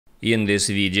In this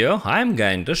video, I'm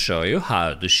going to show you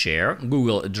how to share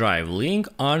Google Drive link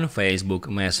on Facebook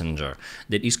Messenger.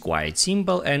 That is quite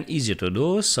simple and easy to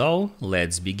do, so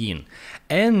let's begin.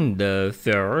 And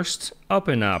first,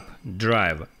 open up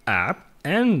Drive app.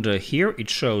 And here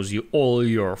it shows you all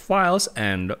your files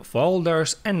and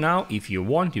folders, and now if you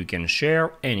want you can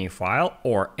share any file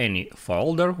or any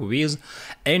folder with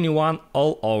anyone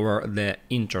all over the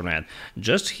internet.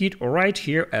 Just hit right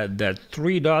here at that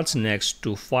three dots next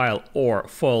to file or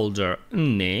folder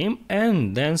name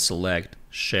and then select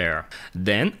Share.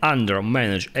 Then under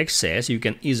Manage Access you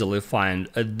can easily find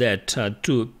that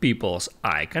two people's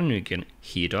icon. You can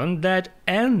hit on that,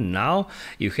 and now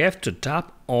you have to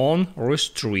tap on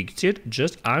Restricted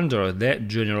just under the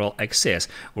General Access.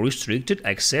 Restricted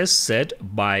access set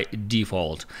by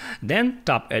default. Then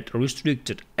tap at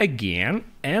Restricted again,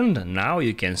 and now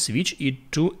you can switch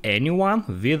it to anyone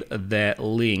with the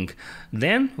link.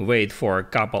 Then wait for a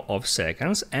couple of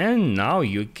seconds, and now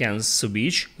you can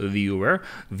switch viewer.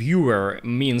 Viewer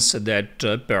means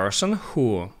that person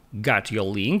who got your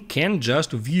link can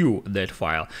just view that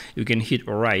file. You can hit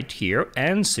right here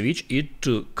and switch it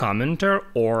to commenter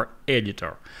or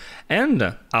editor.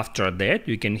 And after that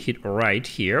you can hit right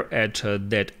here at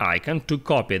that icon to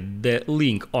copy the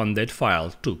link on that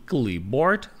file to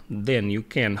clipboard. Then you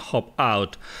can hop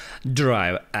out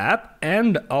Drive app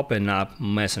and open up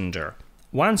Messenger.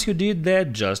 Once you did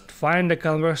that, just find a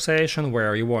conversation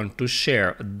where you want to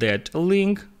share that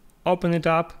link, open it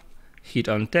up, hit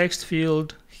on text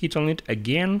field, hit on it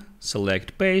again,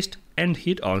 select paste and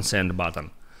hit on send button.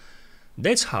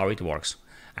 That's how it works.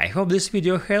 I hope this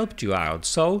video helped you out,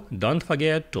 so don't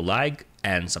forget to like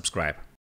and subscribe.